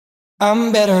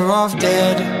I'm better off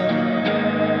dead.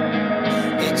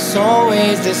 It's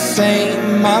always the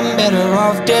same, I'm better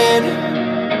off dead.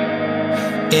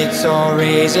 It's all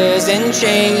razors and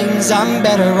chains, I'm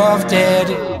better off dead.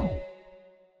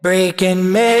 Break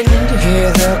and mend, hear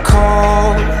the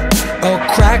call. A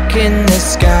crack in the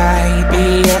sky,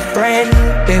 be a friend,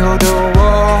 build a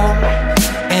wall.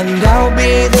 And I'll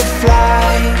be the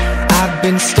fly. I've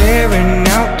been staring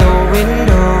out the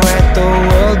window at the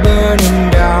world burning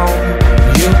down.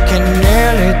 You can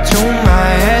nail it to my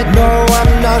head, no,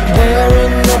 I'm not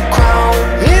wearing the crown.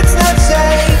 It's not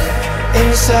safe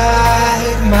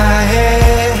inside my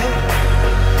head.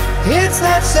 It's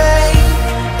not safe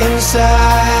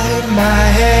inside my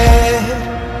head.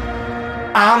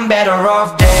 I'm better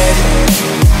off dead.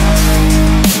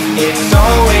 It's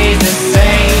always the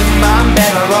same, I'm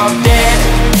better off dead.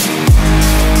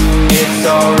 It's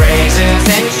all razors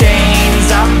and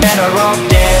chains, I'm better off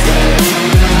dead.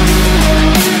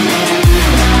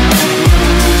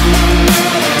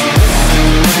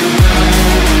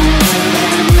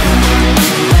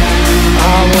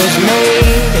 I was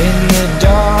made in the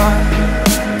dark,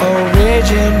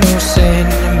 original sin.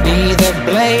 Be the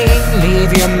blade,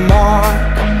 leave your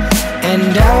mark,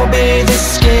 and I'll be the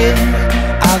skin.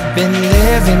 I've been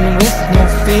living with no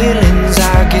feelings,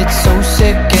 I get so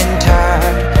sick and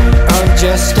tired of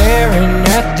just staring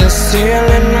at the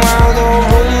ceiling while the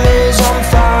room is on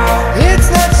fire. It's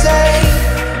not safe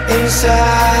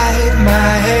inside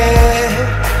my head.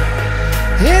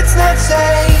 It's not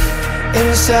safe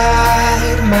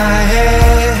inside my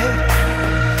head.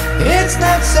 It's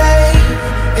not safe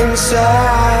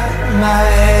inside my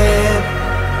head.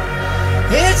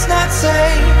 It's not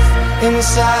safe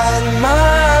inside my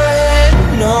head.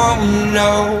 No,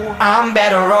 no, I'm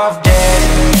better off dead.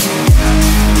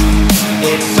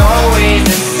 It's always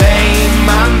the same,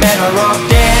 I'm better off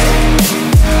dead.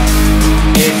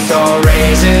 It's all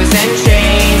razors and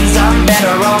chains, I'm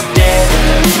better off dead.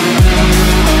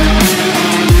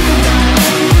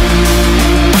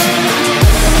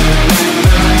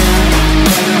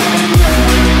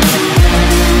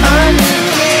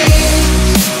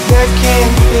 That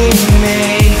can't be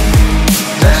made.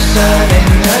 The sun in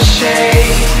the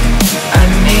shade, a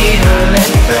needle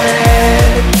and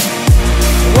thread.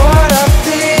 What I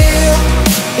feel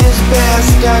is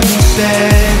best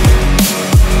unsaid.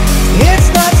 It's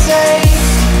not safe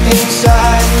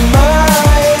inside my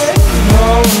head. No,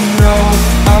 no,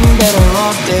 I'm better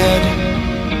off dead.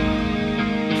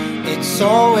 It's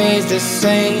always the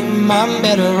same, I'm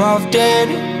better off dead.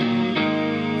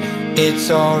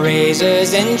 It's all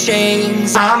razors and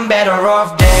chains, I'm better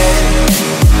off dead.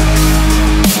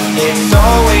 It's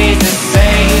always the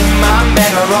same, I'm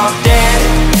better off dead.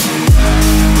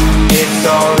 It's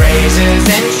all razors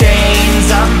and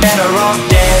chains, I'm better off dead.